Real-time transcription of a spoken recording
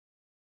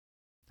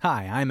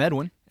Hi, I'm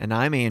Edwin. And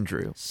I'm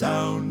Andrew.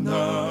 Sound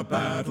the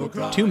battle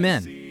cry. 2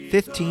 men,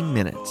 15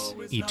 minutes.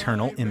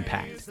 eternal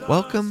impact.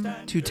 Welcome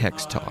to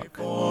Text Talk.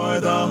 For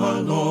the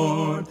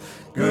Lord,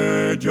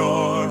 gird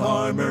your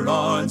armor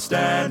on,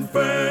 stand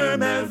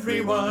firm,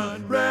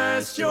 everyone.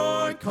 Rest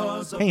your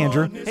cause. Hey,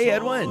 Andrew. Hey,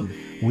 Edwin.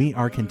 We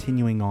are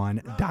continuing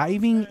on,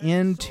 diving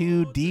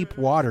into deep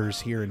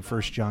waters here in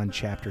 1 John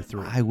chapter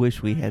 3. I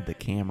wish we had the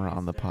camera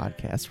on the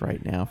podcast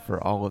right now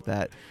for all of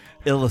that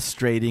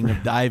illustrating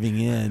of diving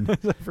in,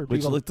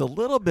 which looked a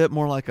little bit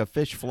more like a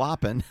fish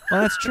flopping.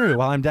 Well, that's true.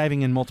 Well, I'm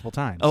diving in multiple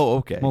times. Oh,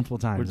 okay. Multiple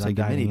times. We're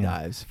taking many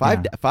dives.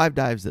 Yeah. Five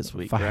dives this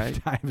week, Five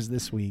right? dives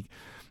this week.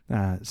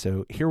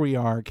 So here we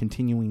are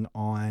continuing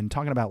on,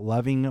 talking about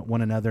loving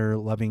one another,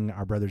 loving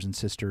our brothers and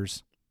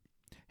sisters.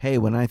 Hey,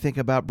 when I think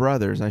about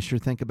brothers, I sure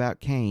think about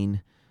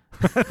Cain.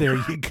 There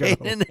you go. Cain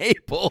and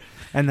Abel.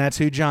 And that's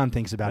who John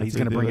thinks about. He's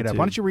going to bring it up. too.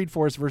 Why don't you read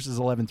for us verses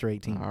 11 through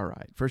 18? All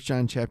right. 1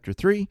 John chapter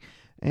 3,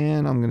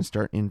 and I'm going to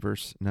start in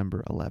verse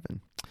number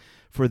 11.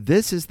 For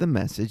this is the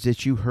message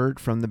that you heard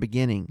from the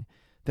beginning,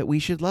 that we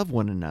should love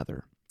one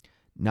another,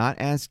 not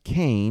as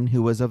Cain,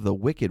 who was of the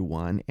wicked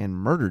one and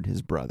murdered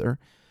his brother.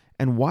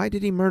 And why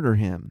did he murder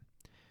him?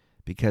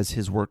 Because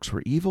his works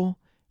were evil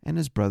and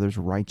his brother's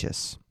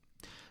righteous.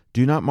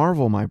 Do not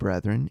marvel, my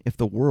brethren, if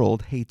the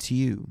world hates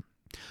you.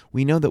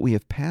 We know that we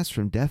have passed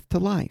from death to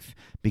life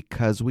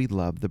because we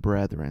love the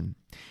brethren.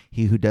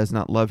 He who does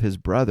not love his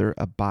brother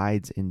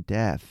abides in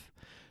death.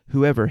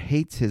 Whoever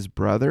hates his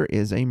brother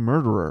is a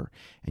murderer,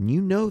 and you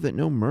know that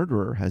no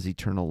murderer has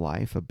eternal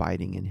life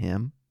abiding in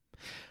him.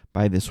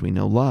 By this we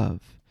know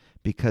love,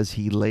 because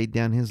he laid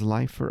down his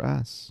life for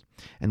us,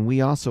 and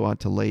we also ought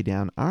to lay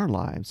down our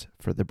lives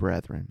for the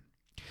brethren.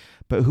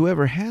 But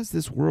whoever has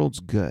this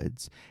world's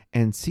goods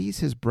and sees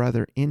his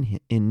brother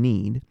in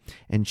need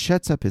and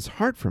shuts up his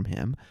heart from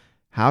him,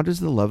 how does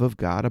the love of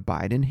God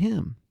abide in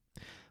him?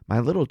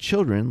 My little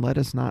children, let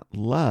us not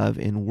love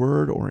in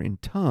word or in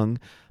tongue,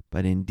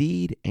 but in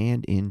deed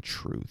and in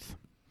truth.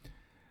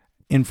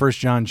 In 1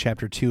 John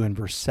chapter 2 and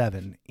verse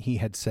 7, he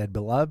had said,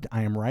 Beloved,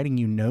 I am writing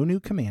you no new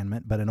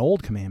commandment, but an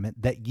old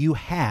commandment that you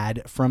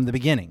had from the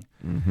beginning.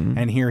 Mm-hmm.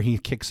 And here he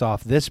kicks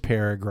off this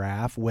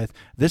paragraph with,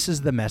 this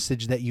is the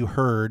message that you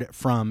heard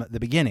from the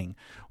beginning.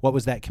 What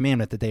was that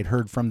commandment that they'd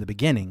heard from the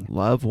beginning?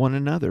 Love one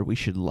another. We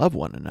should love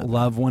one another.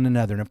 Love one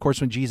another. And of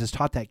course, when Jesus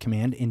taught that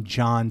command in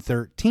John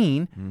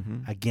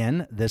 13,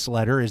 again, this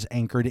letter is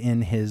anchored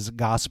in his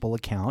gospel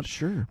account.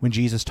 Sure. When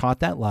Jesus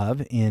taught that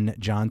love in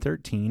John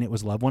 13, it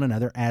was love one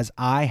another as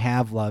I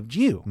have loved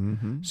you.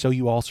 Mm-hmm. So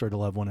you also are to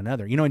love one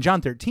another. You know, in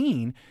John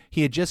 13,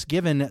 he had just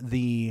given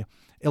the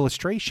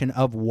illustration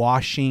of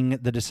washing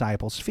the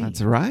disciples' feet.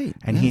 That's right.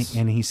 And yes.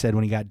 he said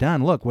when he got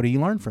done, look, what do you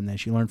learn from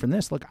this? You learn from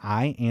this. Look,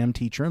 I am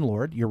teacher and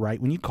Lord. You're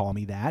right when you call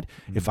me that.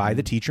 Mm-hmm. If I,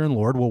 the teacher and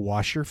Lord, will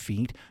wash your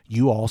feet,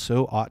 you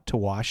also ought to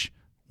wash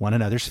one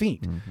another's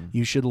feet. Mm-hmm.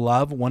 You should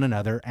love one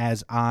another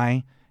as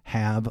I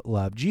have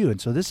loved you.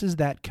 And so this is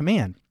that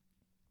command.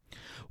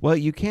 Well,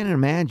 you can't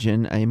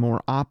imagine a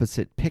more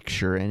opposite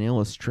picture and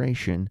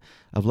illustration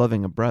of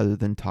loving a brother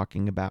than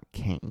talking about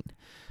Cain,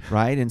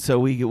 right? And so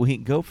we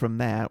go from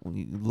that,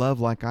 we love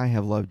like I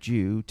have loved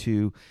you,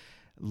 to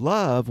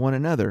love one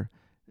another,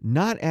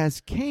 not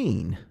as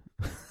Cain,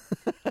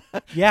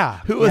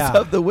 who was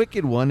of the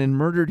wicked one and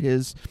murdered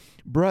his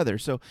brother.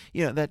 So,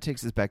 you know, that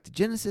takes us back to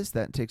Genesis.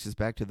 That takes us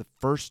back to the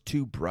first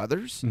two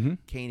brothers,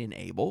 Cain and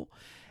Abel.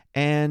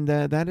 And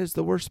that is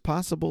the worst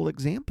possible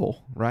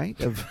example, right,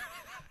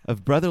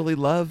 of brotherly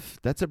love.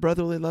 That's a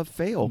brotherly love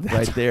fail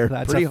right there.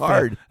 That's pretty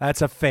hard.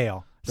 That's a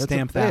fail.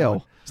 Stamp that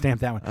one. Stamp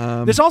that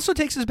one. This also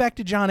takes us back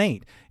to John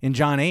 8. In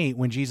John 8,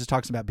 when Jesus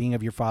talks about being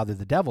of your father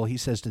the devil, he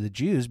says to the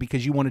Jews,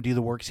 because you want to do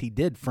the works he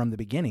did from the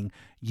beginning,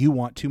 you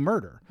want to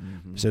murder.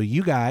 Mm-hmm. So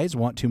you guys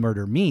want to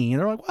murder me. And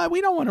they're like, well, we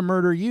don't want to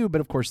murder you.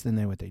 But of course,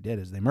 then what they did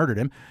is they murdered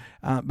him.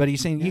 But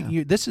he's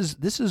saying, this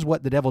is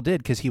what the devil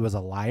did, because he was a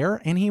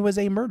liar and he was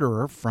a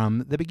murderer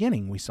from the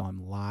beginning. We saw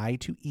him lie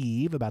to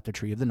Eve about the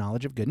tree of the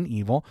knowledge of good and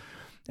evil.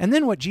 And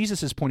then what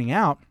Jesus is pointing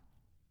out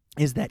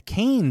is that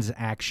Cain's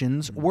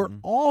actions were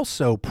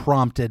also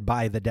prompted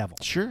by the devil.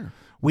 Sure.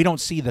 We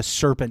don't see the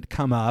serpent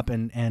come up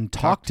and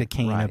talk to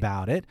Cain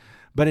about it,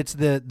 but it's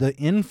the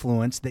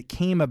influence that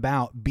came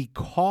about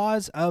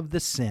because of the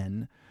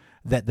sin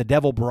that the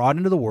devil brought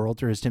into the world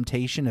through his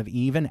temptation of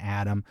Eve and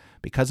Adam.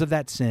 Because of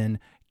that sin,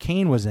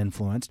 Cain was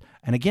influenced.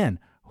 And again,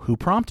 who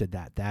prompted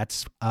that?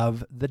 That's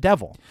of the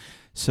devil.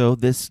 So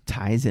this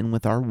ties in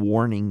with our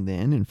warning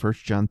then in 1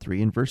 John 3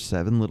 and verse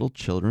 7, little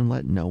children,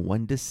 let no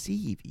one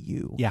deceive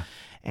you. Yeah.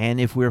 And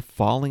if we're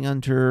falling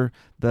under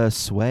the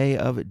sway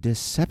of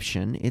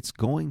deception, it's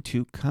going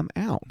to come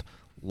out.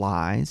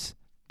 Lies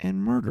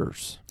and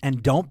murders.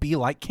 And don't be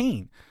like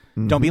Cain.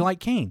 Don't be like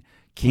Cain.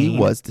 He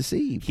was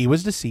deceived. He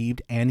was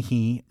deceived and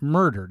he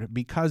murdered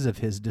because of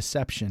his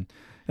deception.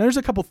 Now, there's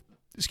a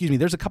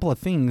couple of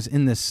things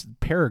in this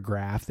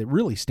paragraph that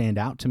really stand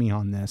out to me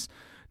on this.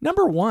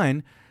 Number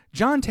one,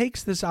 John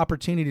takes this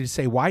opportunity to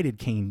say, why did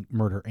Cain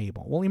murder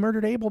Abel? Well, he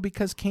murdered Abel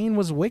because Cain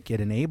was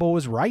wicked and Abel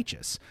was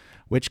righteous,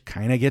 which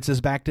kind of gets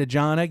us back to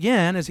John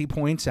again as he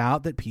points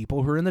out that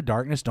people who are in the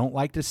darkness don't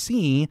like to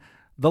see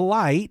the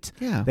light.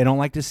 Yeah. They don't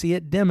like to see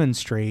it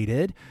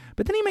demonstrated.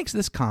 But then he makes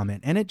this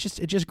comment, and it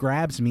just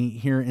grabs me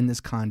here in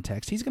this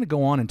context. He's going to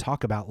go on and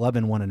talk about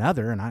loving one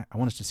another, and I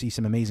want us to see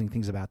some amazing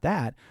things about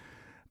that.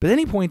 But then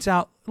he points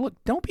out, look,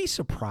 don't be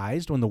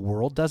surprised when the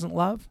world doesn't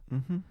love.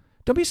 Mm-hmm.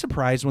 Don't be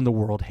surprised when the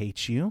world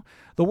hates you.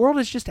 The world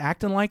is just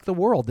acting like the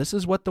world. This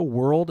is what the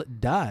world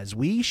does.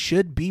 We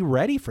should be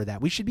ready for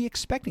that. We should be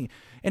expecting.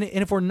 And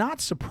if we're not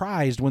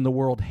surprised when the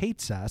world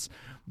hates us,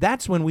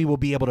 that's when we will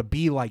be able to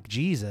be like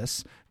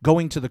Jesus,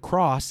 going to the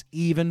cross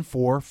even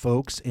for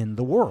folks in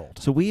the world.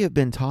 So we have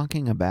been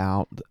talking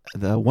about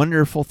the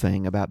wonderful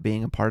thing about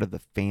being a part of the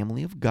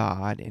family of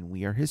God, and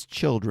we are his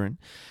children,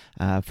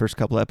 first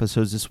couple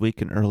episodes this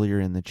week and earlier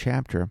in the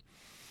chapter.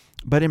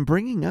 But in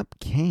bringing up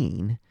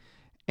Cain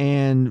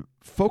and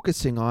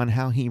focusing on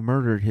how he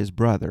murdered his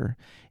brother,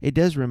 it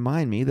does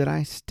remind me that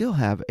I still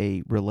have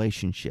a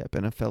relationship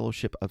and a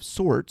fellowship of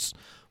sorts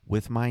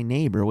with my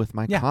neighbor, with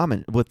my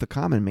with the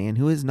common man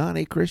who is not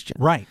a Christian.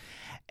 Right.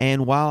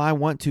 And while I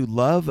want to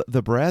love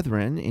the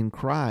brethren in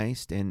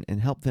Christ and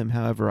help them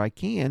however I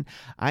can,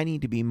 I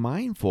need to be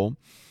mindful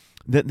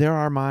that there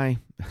are my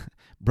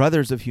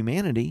brothers of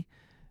humanity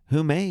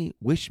who may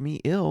wish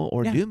me ill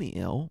or do me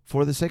ill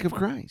for the sake of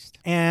Christ.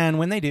 And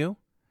when they do,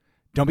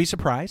 don't be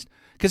surprised.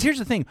 Because here's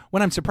the thing,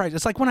 when I'm surprised,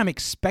 it's like when I'm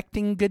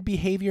expecting good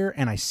behavior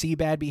and I see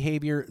bad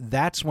behavior,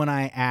 that's when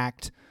I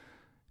act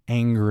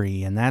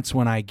angry, and that's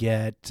when I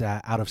get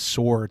out of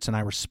sorts and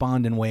I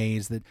respond in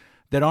ways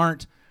that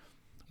aren't,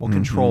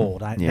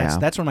 controlled.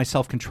 That's when my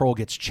self-control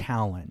gets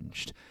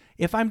challenged.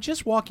 If I'm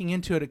just walking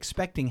into it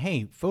expecting,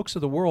 hey, folks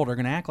of the world are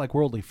going to act like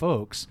worldly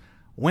folks,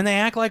 when they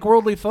act like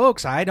worldly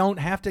folks, I don't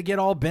have to get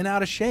all bent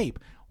out of shape.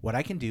 What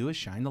I can do is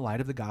shine the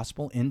light of the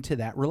gospel into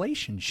that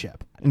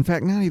relationship. In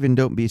fact, not even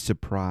don't be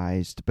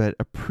surprised, but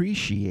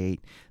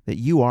appreciate that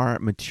you are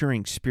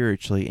maturing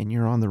spiritually and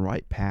you're on the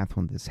right path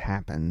when this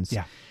happens.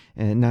 Yeah.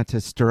 And not to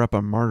stir up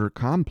a martyr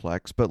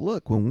complex, but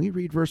look, when we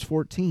read verse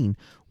 14,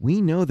 we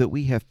know that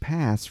we have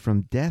passed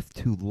from death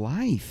to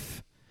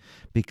life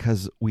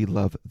because we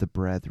love the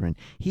brethren.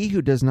 He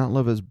who does not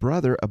love his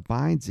brother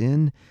abides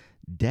in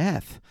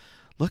death.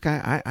 Look,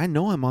 I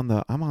know I'm on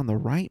the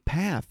right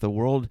path. The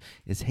world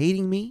is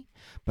hating me,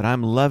 but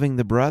I'm loving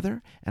the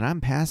brother, and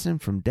I'm passing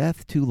from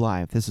death to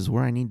life. This is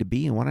where I need to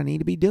be and what I need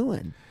to be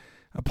doing.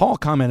 Paul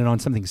commented on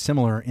something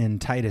similar in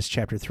Titus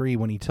chapter 3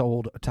 when he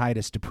told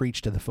Titus to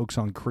preach to the folks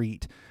on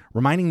Crete,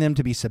 reminding them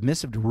to be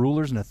submissive to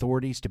rulers and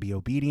authorities, to be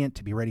obedient,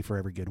 to be ready for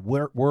every good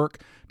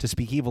work, to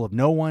speak evil of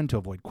no one, to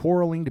avoid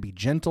quarreling, to be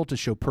gentle, to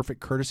show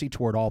perfect courtesy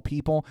toward all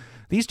people.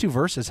 These two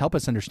verses help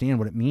us understand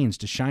what it means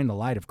to shine the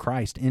light of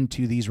Christ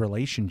into these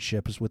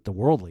relationships with the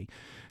worldly.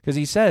 Because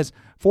he says,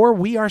 for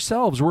we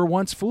ourselves were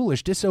once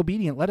foolish,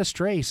 disobedient, led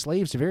astray,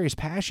 slaves to various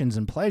passions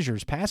and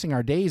pleasures, passing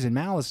our days in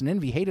malice and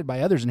envy, hated by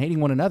others and hating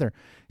one another.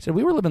 He said,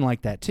 we were living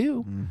like that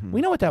too. Mm-hmm.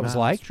 We know what that was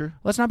like. True.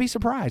 Let's not be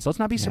surprised. Let's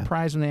not be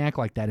surprised when they act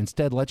like that.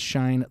 Instead, let's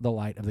shine the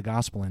light of the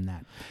gospel in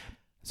that.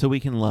 So we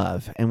can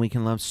love, and we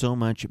can love so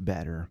much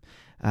better.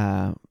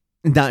 Not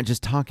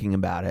just talking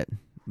about it,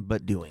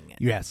 but doing it.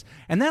 Yes.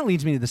 And that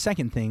leads me to the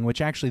second thing,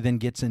 which actually then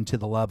gets into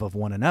the love of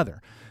one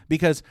another.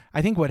 Because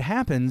I think what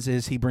happens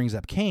is he brings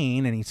up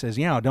Cain and he says,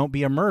 don't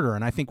be a murderer.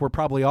 And I think we're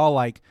probably all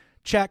like,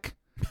 check.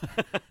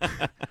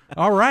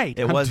 All right.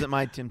 It wasn't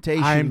my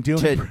temptation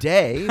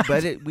today,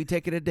 but we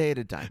take it a day at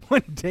a time.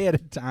 One day at a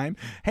time.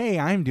 Hey,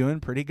 I'm doing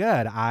pretty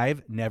good.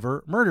 I've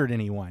never murdered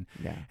anyone.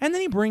 Yeah. And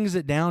then he brings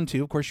it down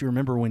to, of course, you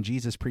remember when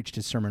Jesus preached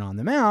his Sermon on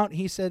the Mount,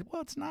 he said,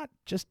 well, it's not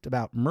just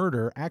about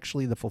murder.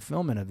 Actually, the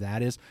fulfillment of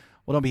that is,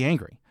 well, don't be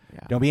angry.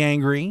 Yeah. Don't be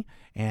angry.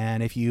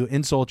 And if you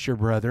insult your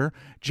brother,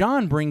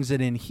 John brings it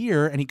in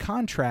here and he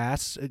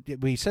contrasts.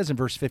 He says in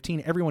verse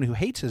 15, everyone who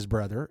hates his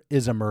brother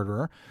is a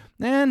murderer,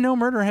 and no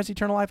murderer has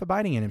eternal life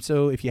abiding in him.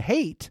 So if you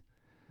hate,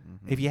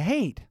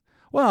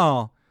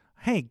 well,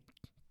 hey,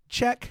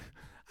 check.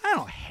 I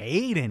don't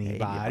hate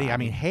anybody. I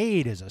mean,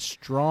 hate is a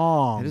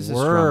strong word. It is a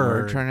strong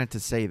word. Try not to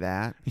say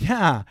that.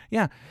 Yeah.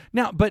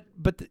 Now, but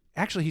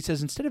actually, he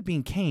says, instead of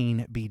being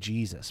Cain, be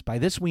Jesus. By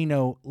this we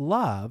know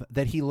love,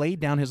 that he laid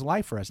down his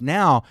life for us.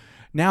 Now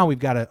we've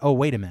got to,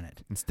 wait a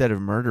minute. Instead of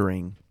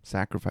murdering,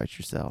 sacrifice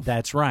yourself.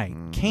 That's right.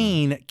 Mm-hmm.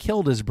 Cain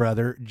killed his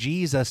brother.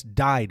 Jesus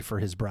died for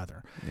his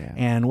brother. Yeah.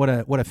 And what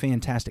a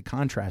fantastic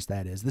contrast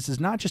that is. This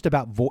is not just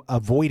about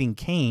avoiding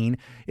Cain.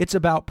 It's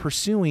about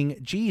pursuing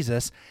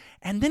Jesus.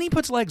 And then he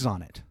puts legs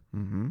on it.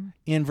 Mm-hmm.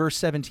 In verse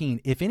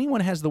 17, if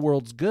anyone has the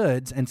world's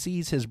goods and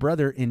sees his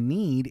brother in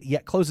need,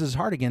 yet closes his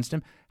heart against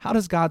him, how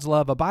does God's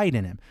love abide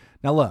in him?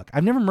 Now, look,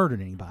 I've never murdered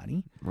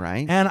anybody.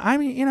 Right. And I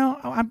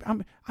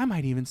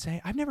might even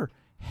say I've never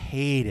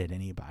hated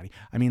anybody.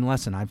 I mean,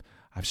 listen, I've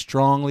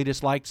strongly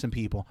disliked some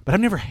people, but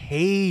I've never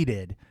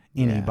hated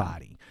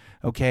anybody.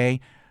 Yeah. Okay.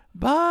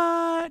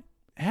 But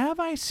have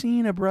I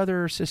seen a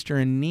brother or sister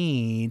in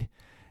need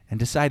and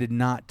decided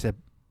not to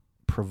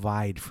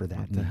provide for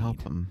that need. To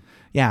help them.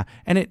 Yeah,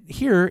 and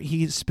here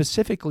he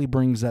specifically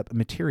brings up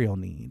material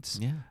needs.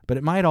 Yeah. But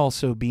it might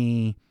also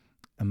be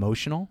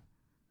emotional,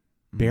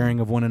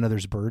 bearing of one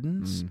another's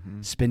burdens,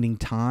 spending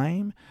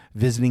time,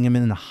 visiting them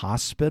in the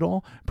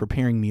hospital,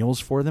 preparing meals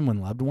for them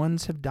when loved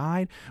ones have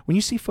died. When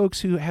you see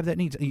folks who have that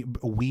need,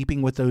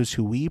 weeping with those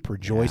who weep,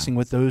 rejoicing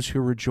with those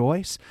who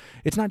rejoice,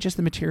 it's not just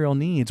the material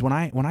needs. When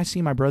I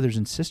see my brothers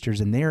and sisters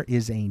and there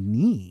is a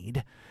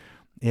need,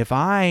 if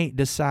I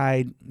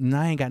decide,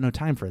 I ain't got no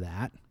time for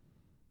that,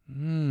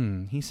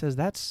 he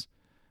says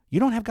you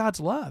don't have God's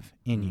love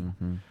in you.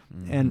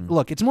 And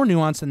look, it's more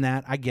nuanced than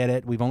that. I get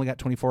it. We've only got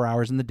 24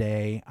 hours in the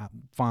day.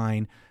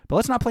 Fine. But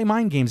let's not play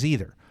mind games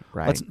either.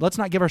 Right. Let's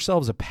not give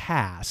ourselves a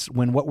pass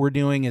when what we're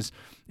doing is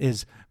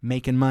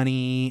making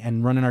money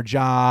and running our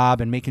job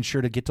and making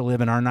sure to get to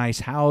live in our nice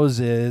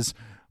houses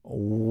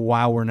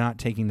while we're not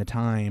taking the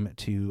time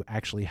to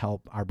actually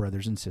help our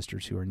brothers and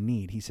sisters who are in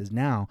need. He says,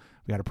 now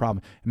we got a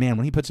problem. Man,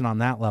 when he puts it on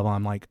that level,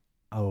 I'm like,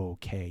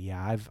 okay,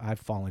 yeah, I've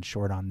fallen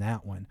short on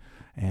that one.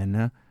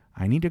 And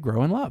I need to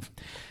grow in love.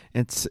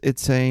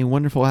 It's a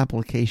wonderful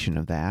application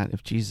of that.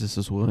 If Jesus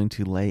is willing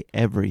to lay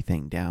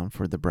everything down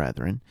for the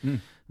brethren,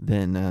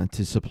 then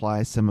to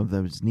supply some of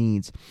those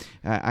needs.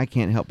 I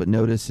can't help but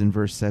notice in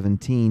verse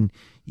 17,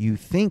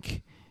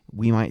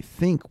 we might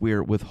think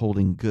we're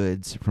withholding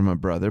goods from a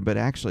brother, but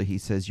actually he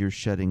says you're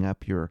shutting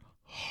up your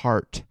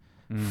heart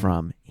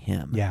from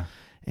him. Yeah.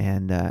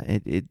 And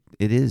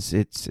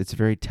it's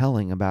very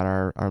telling about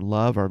our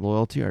love, our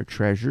loyalty, our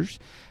treasures,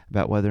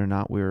 about whether or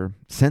not we're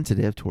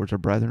sensitive towards our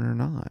brethren or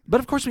not.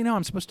 But of course we know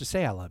I'm supposed to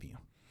say I love you.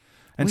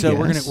 And so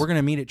we're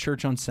gonna meet at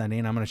church on Sunday,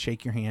 and I'm gonna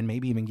shake your hand,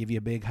 maybe even give you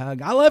a big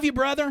hug. I love you,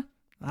 brother.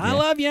 I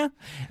love you.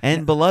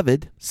 And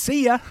beloved.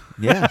 See ya.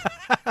 Yeah.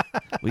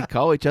 We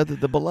call each other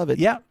the beloved.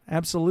 Yeah,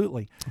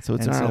 absolutely. So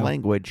it's in our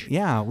language.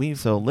 Yeah.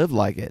 So live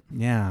like it.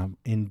 Yeah,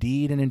 in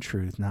deed and in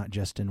truth, not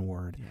just in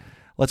word. Yeah.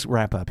 Let's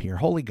wrap up here.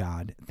 Holy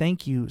God,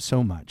 thank you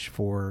so much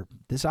for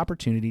this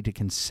opportunity to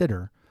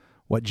consider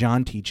what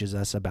John teaches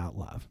us about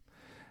love.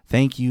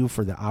 Thank you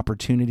for the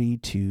opportunity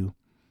to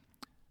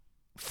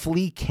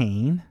flee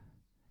Cain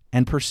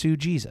and pursue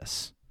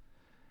Jesus.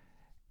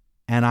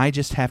 And I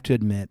just have to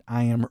admit,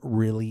 I am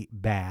really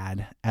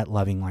bad at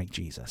loving like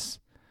Jesus.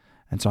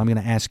 And so I'm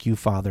going to ask you,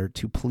 Father,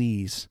 to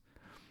please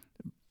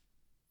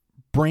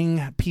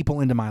bring people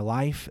into my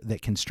life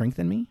that can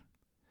strengthen me.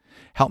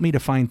 Help me to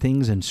find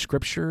things in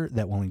Scripture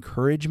that will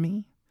encourage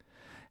me.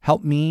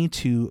 Help me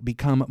to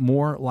become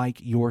more like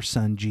your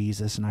Son,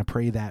 Jesus, and I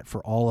pray that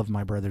for all of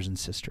my brothers and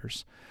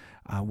sisters.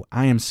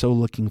 I am so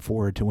looking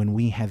forward to when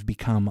we have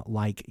become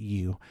like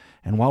you.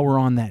 And while we're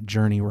on that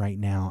journey right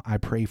now, I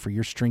pray for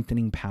your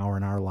strengthening power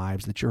in our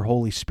lives, that your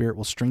Holy Spirit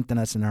will strengthen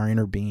us in our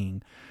inner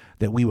being,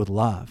 that we would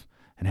love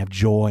and have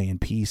joy and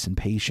peace and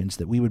patience,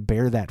 that we would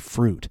bear that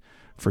fruit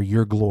for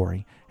your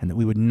glory, and that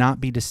we would not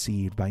be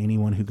deceived by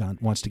anyone who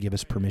wants to give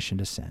us permission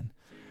to sin.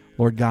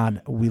 Lord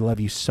God, we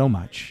love you so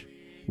much.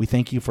 We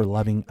thank you for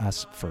loving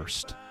us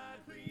first.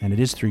 And it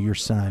is through your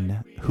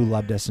Son who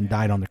loved us and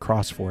died on the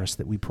cross for us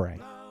that we pray.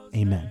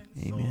 Amen.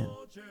 Amen.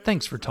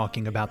 Thanks for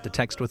talking about the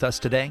text with us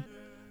today.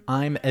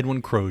 I'm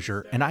Edwin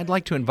Crozier, and I'd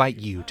like to invite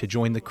you to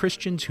join the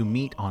Christians who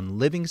meet on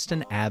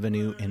Livingston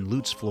Avenue in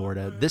Lutz,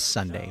 Florida this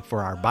Sunday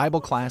for our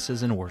Bible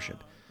classes and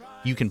worship.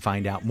 You can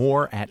find out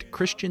more at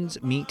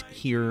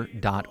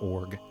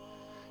christiansmeethere.org.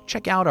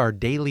 Check out our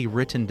daily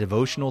written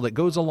devotional that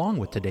goes along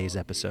with today's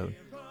episode.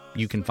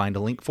 You can find a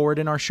link for it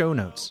in our show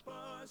notes.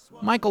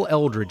 Michael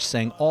Eldridge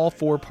sang all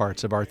 4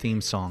 parts of our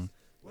theme song.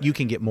 You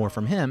can get more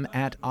from him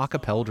at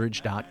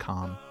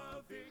acapeldridge.com.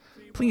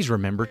 Please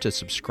remember to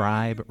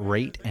subscribe,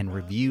 rate, and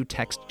review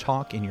Text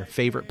Talk in your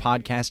favorite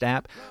podcast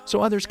app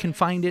so others can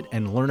find it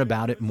and learn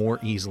about it more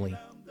easily.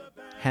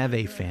 Have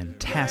a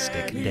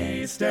fantastic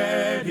day.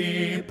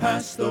 Steady,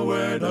 pass the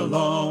word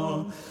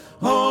along.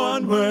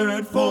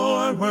 Onward,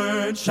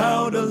 forward,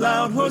 shout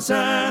aloud,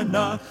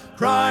 Hosanna.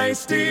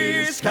 Christ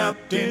is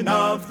captain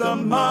of the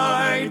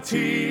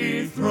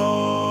mighty throne.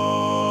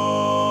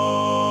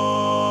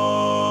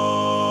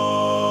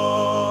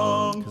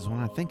 Because when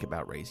I think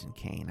about raising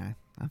Cain,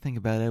 I think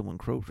about Edwin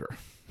Crozier.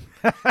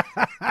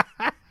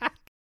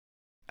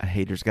 A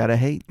hater's got to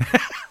hate.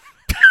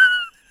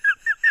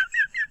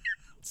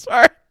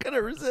 Sorry,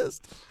 couldn't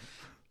resist.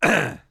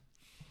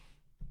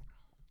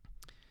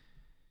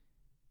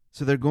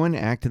 So they're going to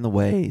act in the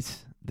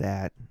ways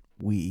that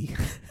we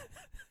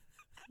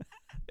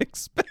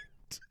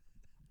expect.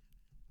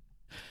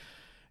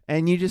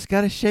 And you just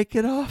got to shake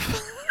it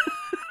off.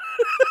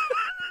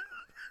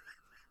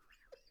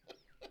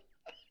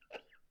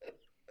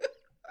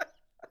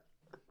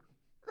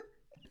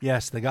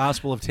 Yes, the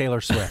gospel of Taylor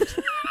Swift.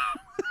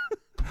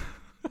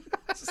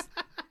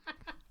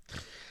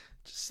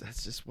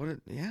 That's just what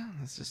it, yeah,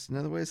 that's just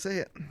another way to say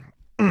it.